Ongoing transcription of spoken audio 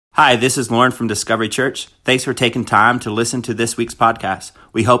Hi, this is Lorne from Discovery Church. Thanks for taking time to listen to this week's podcast.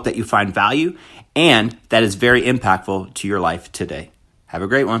 We hope that you find value and that is very impactful to your life today. Have a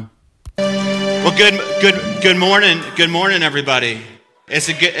great one. Well, good morning, everybody. It's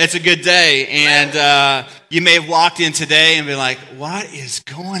a good day, and you may have walked in today and be like, "What is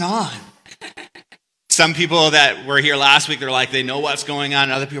going on?" Some people that were here last week, they're like, they know what's going on.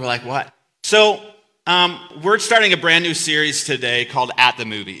 And other people are like, "What?" So we're starting a brand new series today called At the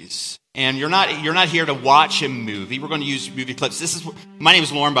Movies. And you're not here to watch a movie. We're going to use movie clips. My name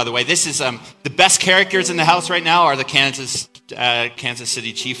is Lorne, by the way. This is the best characters in the house right now are the Kansas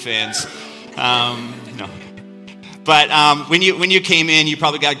City Chiefs fans. But when you came in, you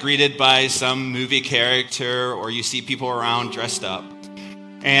probably got greeted by some movie character, or you see people around dressed up.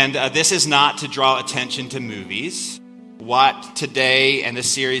 And this is not to draw attention to movies. What today and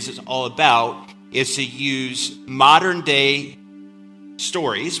this series is all about is to use modern day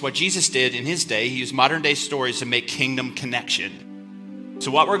stories. What Jesus did in his day, he used modern day stories to make kingdom connection.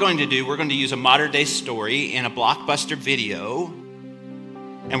 So what we're going to do, we're going to use a modern day story in a blockbuster video,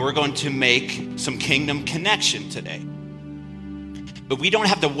 and we're going to make some kingdom connection today. But we don't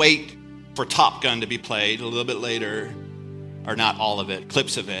have to wait for Top Gun to be played a little bit later, or not all of it,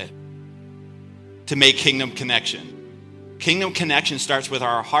 clips of it, to make kingdom connection. Kingdom connection starts with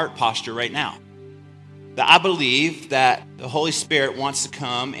our heart posture right now. That I believe that the Holy Spirit wants to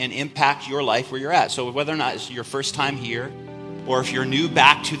come and impact your life where you're at. So whether or not it's your first time here, or if you're new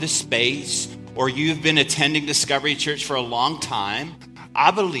back to the space, or you've been attending Discovery Church for a long time,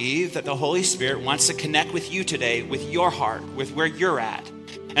 I believe that the Holy Spirit wants to connect with you today, with your heart, with where you're at.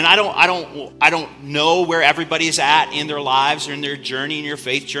 And I don't know where everybody is at in their lives or in their journey, in your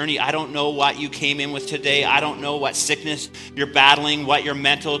faith journey. I don't know what you came in with today. I don't know what sickness you're battling, what your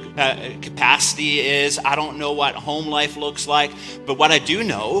mental capacity is. I don't know what home life looks like. But what I do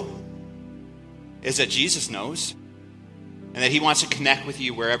know is that Jesus knows, and that he wants to connect with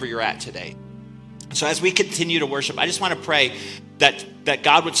you wherever you're at today. So as we continue to worship, I just want to pray that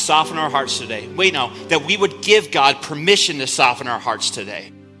God would soften our hearts today. That we would give God permission to soften our hearts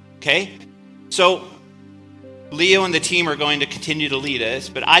today. Okay? So Leo and the team are going to continue to lead us,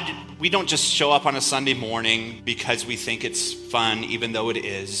 but we don't just show up on a Sunday morning because we think it's fun, even though it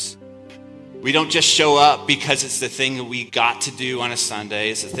is. We don't just show up because it's the thing that we got to do on a Sunday.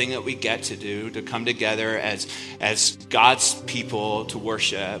 It's the thing that we get to do, to come together as God's people to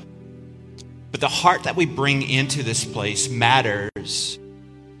worship. But the heart that we bring into this place matters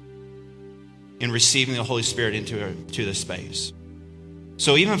in receiving the Holy Spirit into the space.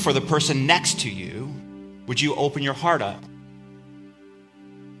 So even for the person next to you, would you open your heart up?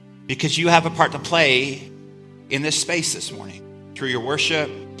 Because you have a part to play in this space this morning. Through your worship,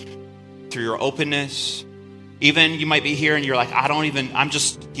 through your openness. Even you might be here and you're like, I'm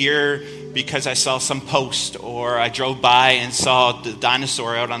just here because I saw some post, or I drove by and saw the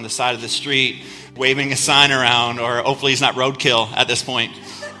dinosaur out on the side of the street waving a sign around, or hopefully he's not roadkill at this point.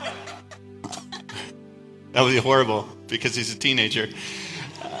 That would be horrible because he's a teenager.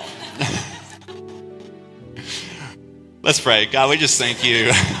 Let's pray. God, we just thank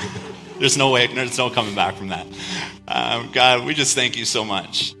you. There's no coming back from that. God, we just thank you so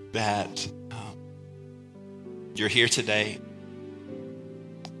much that you're here today,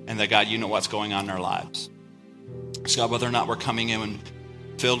 and that, God, you know what's going on in our lives. So, God, whether or not we're coming in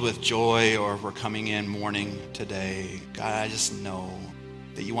filled with joy or we're coming in mourning today, God, I just know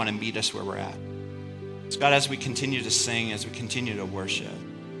that you want to meet us where we're at. So, God, as we continue to sing, as we continue to worship,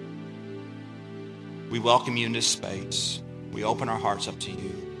 we welcome you into space. We open our hearts up to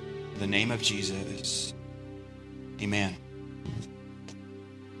you. In the name of Jesus, amen.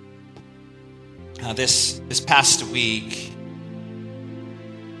 This past week,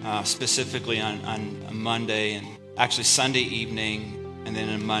 specifically on a Monday, and actually Sunday evening, and then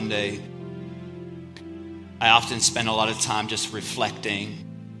on Monday, I often spend a lot of time just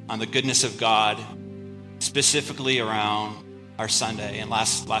reflecting on the goodness of God, specifically around our Sunday. And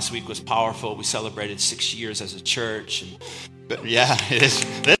last week was powerful. We celebrated 6 years as a church. But yeah, it is.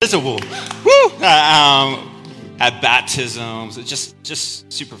 That is a woo. Had baptisms. It's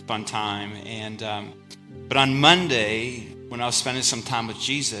just super fun time. And but on Monday, when I was spending some time with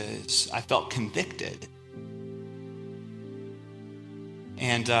Jesus, I felt convicted.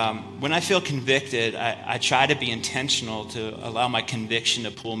 And when I feel convicted, I try to be intentional to allow my conviction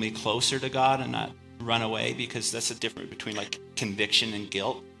to pull me closer to God and not run away, because that's the difference between like conviction and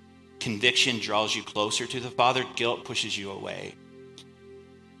guilt. Conviction draws you closer to the Father. Guilt pushes you away.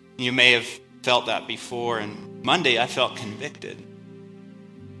 You may have felt that before, and Monday I felt convicted.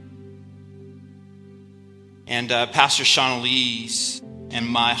 And Pastor Sean Lee's and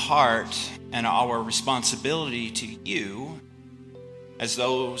my heart and our responsibility to you as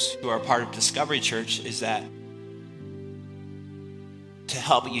those who are part of Discovery Church is that to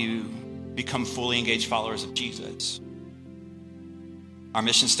help you become fully engaged followers of Jesus. Our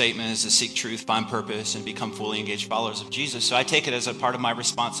mission statement is to seek truth, find purpose, and become fully engaged followers of Jesus. So I take it as a part of my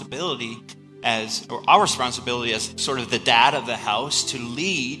responsibility or our responsibility as sort of the dad of the house to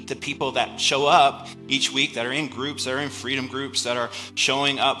lead the people that show up each week, that are in groups, that are in freedom groups, that are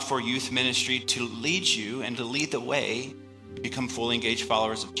showing up for youth ministry, to lead you and to lead the way to become fully engaged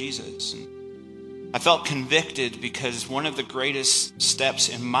followers of Jesus. And I felt convicted because one of the greatest steps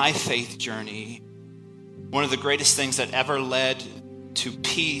in my faith journey, one of the greatest things that ever led to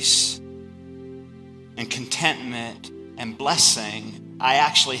peace and contentment and blessing, I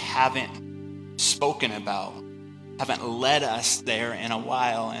actually haven't spoken about, haven't led us there in a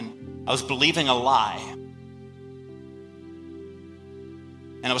while. And I was believing a lie.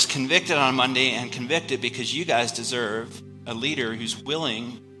 And I was convicted on Monday, and convicted because you guys deserve a leader who's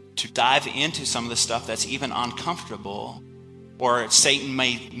willing to dive into some of the stuff that's even uncomfortable, or Satan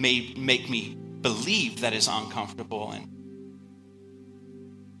may make me believe that is uncomfortable. And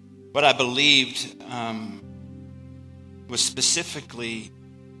what I believed was specifically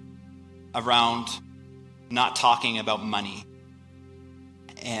around not talking about money.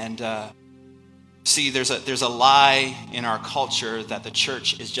 And see, there's a lie in our culture that the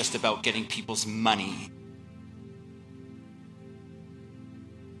church is just about getting people's money.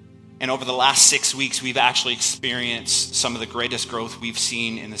 And over the last 6 weeks, we've actually experienced some of the greatest growth we've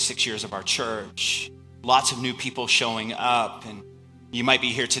seen in the 6 years of our church. Lots of new people showing up, and you might be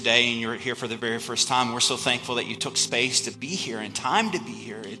here today and you're here for the very first time. We're so thankful that you took space to be here and time to be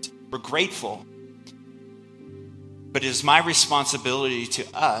here. We're grateful. But it is my responsibility to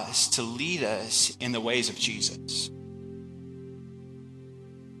us to lead us in the ways of Jesus.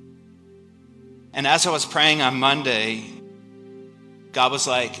 And as I was praying on Monday, God was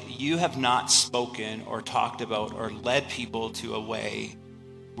like, you have not spoken or talked about or led people to a way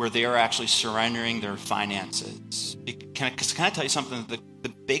where they are actually surrendering their finances. Can I tell you something? The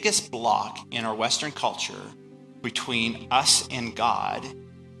biggest block in our Western culture between us and God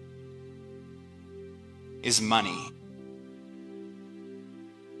is money.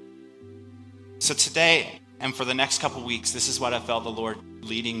 So today, and for the next couple weeks, this is what I felt the Lord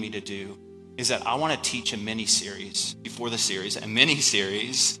leading me to do, is that I want to teach a mini-series before the series, a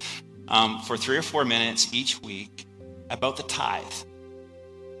mini-series for 3 or 4 minutes each week about the tithe.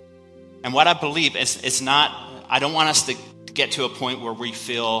 And what I believe is, it's not, I don't want us to get to a point where we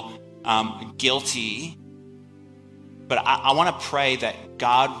feel guilty, but I want to pray that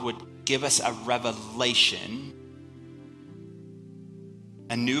God would give us a revelation,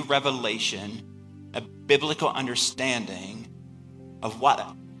 a new revelation, a biblical understanding of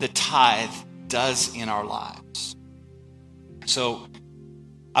what the tithe does in our lives. So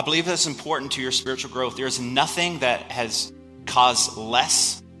I believe that's important to your spiritual growth. There is nothing that has caused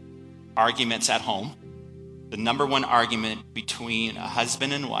less arguments at home. The number one argument between a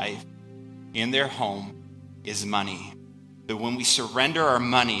husband and wife in their home is money. But when we surrender our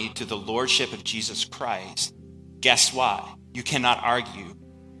money to the lordship of Jesus Christ, guess what? You cannot argue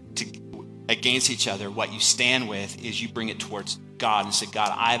against each other. What you stand with is you bring it towards God and say,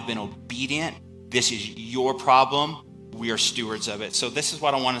 God, I've been obedient. This is your problem. We are stewards of it. So this is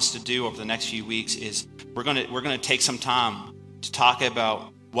what I want us to do over the next few weeks is we're going to take some time to talk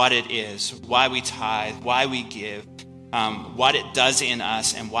about what it is, why we tithe, why we give, what it does in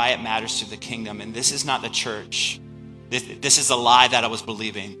us, and why it matters to the kingdom. And this is not the church. This is a lie that I was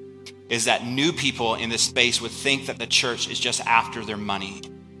believing, is that new people in this space would think that the church is just after their money.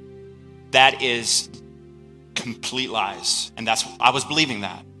 That is complete lies. And I was believing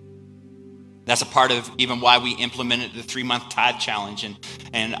that. That's a part of even why we implemented the 3-month tithe challenge.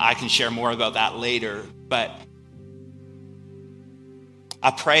 And I can share more about that later. But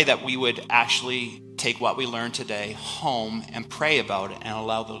I pray that we would actually take what we learned today home and pray about it and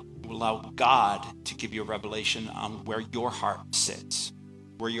allow God to give you a revelation on where your heart sits,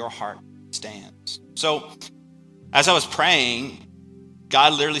 where your heart stands. So as I was praying,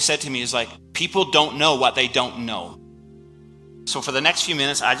 God literally said to me, is like, people don't know what they don't know. So for the next few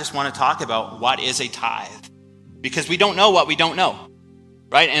minutes, I just want to talk about what is a tithe, because we don't know what we don't know,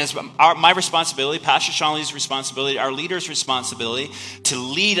 right? And it's my responsibility, Pastor Sean Lee's responsibility, our leader's responsibility to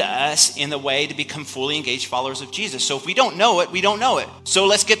lead us in the way to become fully engaged followers of Jesus. So if we don't know it, we don't know it. So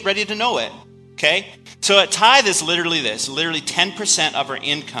let's get ready to know it, okay? So a tithe is literally 10% of our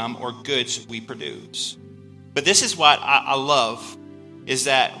income or goods we produce. But this is what I love is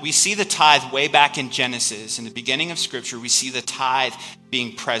that we see the tithe way back in Genesis. In the beginning of Scripture, we see the tithe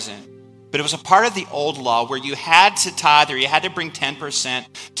being present. But it was a part of the old law where you had to tithe, or you had to bring 10%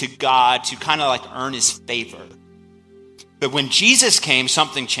 to God to kind of like earn his favor. But when Jesus came,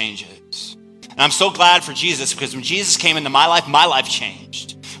 something changes. And I'm so glad for Jesus, because when Jesus came into my life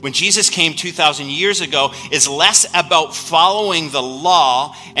changed. When Jesus came 2,000 years ago, it's less about following the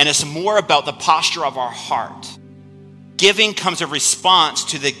law, and it's more about the posture of our heart. Giving comes a response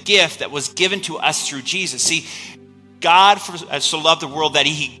to the gift that was given to us through Jesus. See, God so loved the world that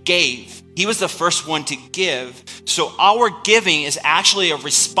he gave. He was the first one to give. So our giving is actually a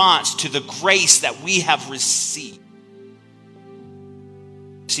response to the grace that we have received.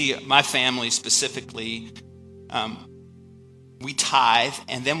 See, my family specifically, we tithe,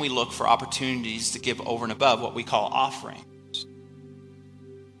 and then we look for opportunities to give over and above what we call offerings.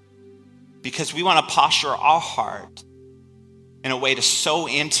 Because we want to posture our heart in a way to sow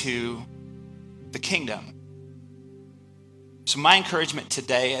into the kingdom. So my encouragement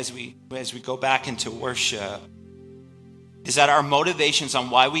today as we go back into worship is that our motivations on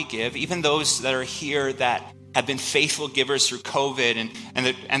why we give, even those that are here that have been faithful givers through COVID,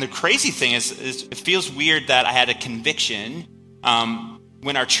 and the crazy thing is it feels weird that I had a conviction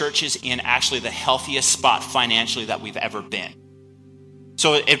when our church is in actually the healthiest spot financially that we've ever been.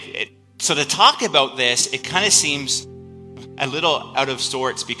 So to talk about this, it kind of seems a little out of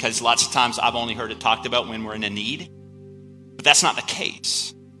sorts, because lots of times I've only heard it talked about when we're in a need, but that's not the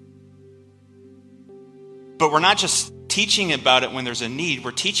case. But we're not just teaching about it when there's a need.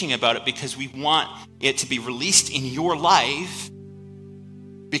 We're teaching about it because we want it to be released in your life,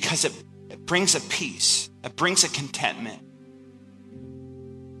 because it brings a peace, it brings a contentment,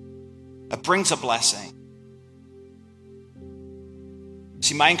 it brings a blessing.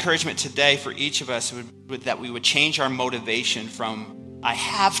 See, my encouragement today for each of us would that we would change our motivation from I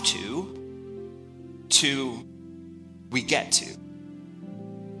have to we get to.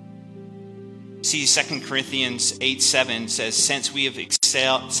 See, 2 Corinthians 8:7 says, since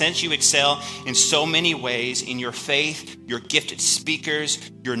you excel in so many ways, in your faith, your gifted speakers,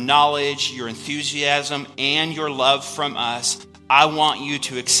 your knowledge, your enthusiasm, and your love from us, I want you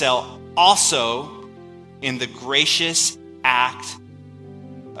to excel also in the gracious act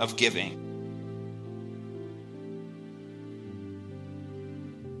of giving.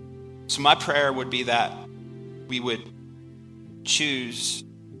 So my prayer would be that we would choose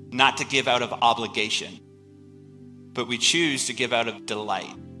not to give out of obligation, but we choose to give out of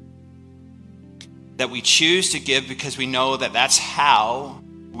delight. That we choose to give because we know that that's how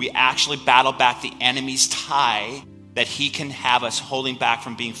we actually battle back the enemy's tie that he can have us holding back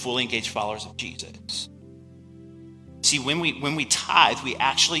from being fully engaged followers of Jesus. See, when we tithe, we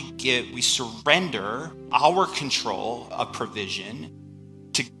actually we surrender our control of provision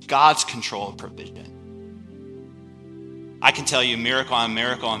to God's control of provision. I can tell you miracle on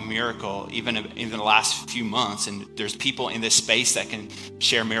miracle on miracle, even in the last few months, and there's people in this space that can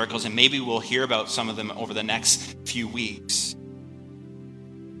share miracles, and maybe we'll hear about some of them over the next few weeks.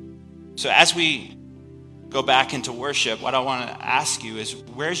 So as we go back into worship, what I want to ask you is,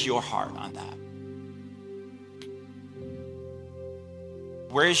 where's your heart on that?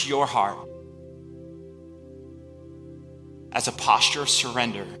 Where's your heart as a posture of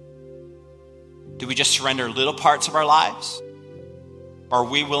surrender? Do we just surrender little parts of our lives? Or are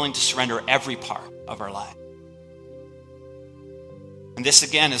we willing to surrender every part of our life? And this,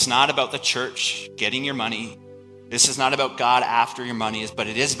 again, is not about the church getting your money. This is not about God after your money, but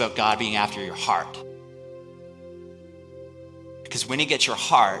it is about God being after your heart. Because when he gets your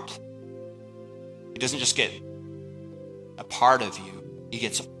heart, he doesn't just get a part of you. He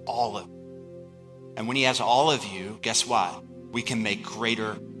gets all of you. And when he has all of you, guess what? We can make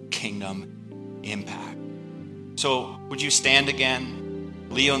greater kingdom impact. So would you stand again?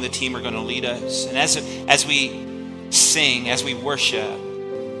 Leo and the team are going to lead us. And as we sing, as we worship,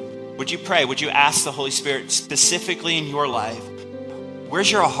 would you pray? Would you ask the Holy Spirit specifically in your life, where's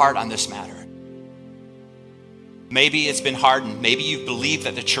your heart on this matter? Maybe it's been hardened. Maybe you believe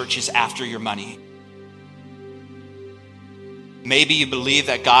that the church is after your money. Maybe you believe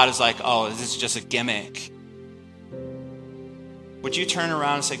that God is like, oh, this is just a gimmick. Would you turn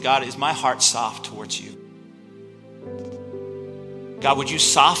around and say, God, is my heart soft towards you? God, would you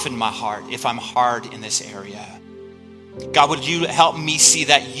soften my heart if I'm hard in this area? God, would you help me see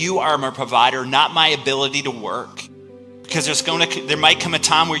that you are my provider, not my ability to work? Because there might come a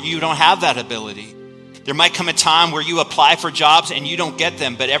time where you don't have that ability. There might come a time where you apply for jobs and you don't get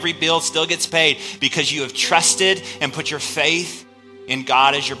them, but every bill still gets paid because you have trusted and put your faith in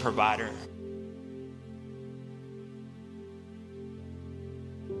God as your provider.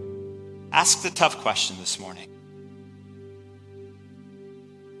 Ask the tough question this morning.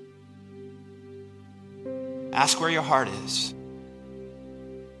 Ask where your heart is.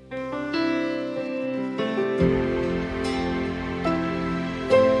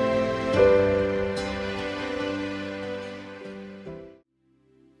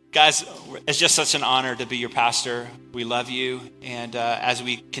 Guys, it's just such an honor to be your pastor. We love you. And as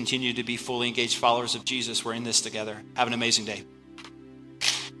we continue to be fully engaged followers of Jesus, we're in this together. Have an amazing day.